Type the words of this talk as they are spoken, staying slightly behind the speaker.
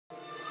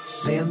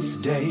since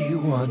day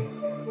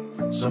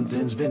one.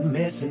 Something's been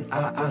missing,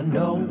 I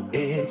know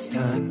it's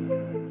time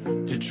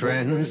to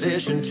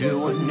transition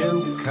to a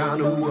new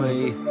kind of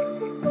way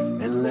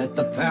and let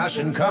the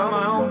passion come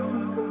out.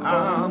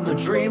 I'm a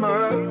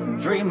dreamer,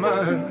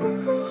 dreamer.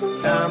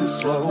 Time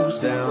slows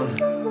down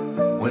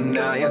when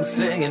I am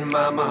singing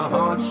my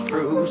heart's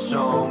true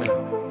song.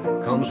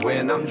 Comes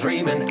when I'm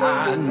dreaming,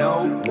 I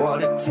know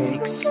what it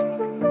takes.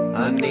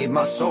 I need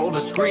my soul to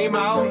scream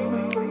out.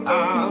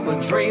 I'm a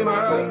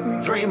dreamer,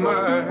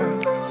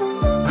 dreamer.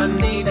 I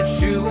need to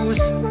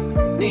choose,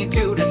 need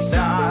to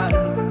decide.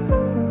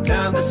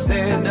 Time to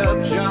stand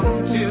up,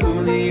 jump to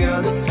the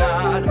other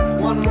side.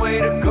 One way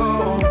to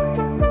go,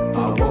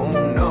 I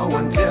won't know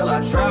until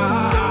I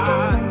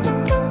try.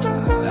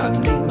 I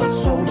need my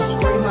soul to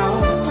scream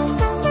out.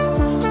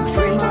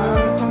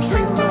 Dreamer,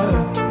 dreamer,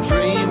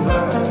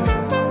 dreamer.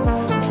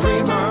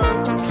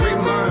 Dreamer,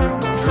 dreamer,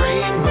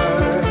 dreamer.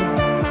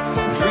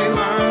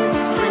 Dreamer,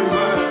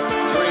 dreamer,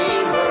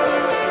 dreamer.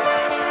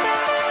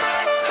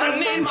 I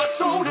need my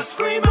soul to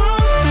scream out.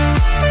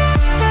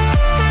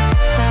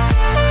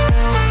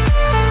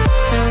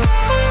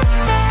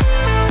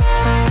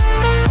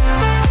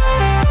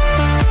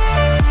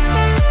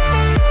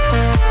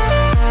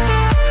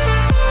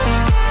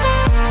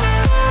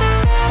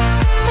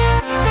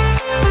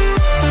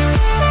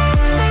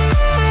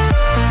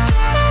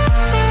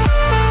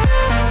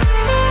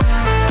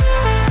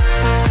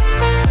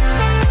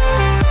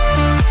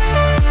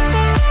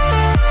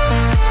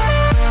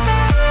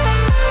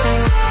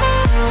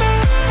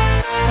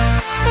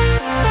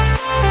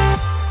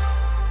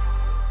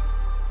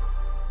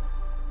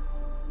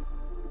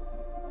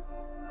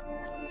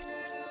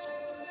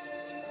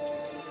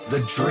 The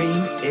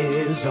dream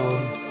is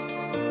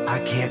on. I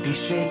can't be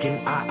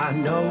shaken, I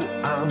know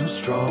I'm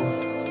strong.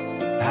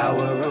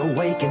 Power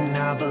awakened,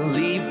 I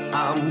believe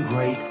I'm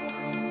great.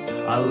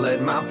 I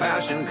let my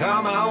passion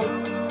come out.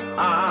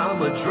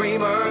 I'm a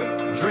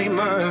dreamer,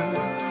 dreamer.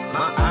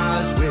 My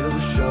eyes will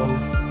show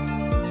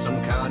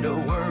some kind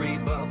of worry,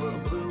 but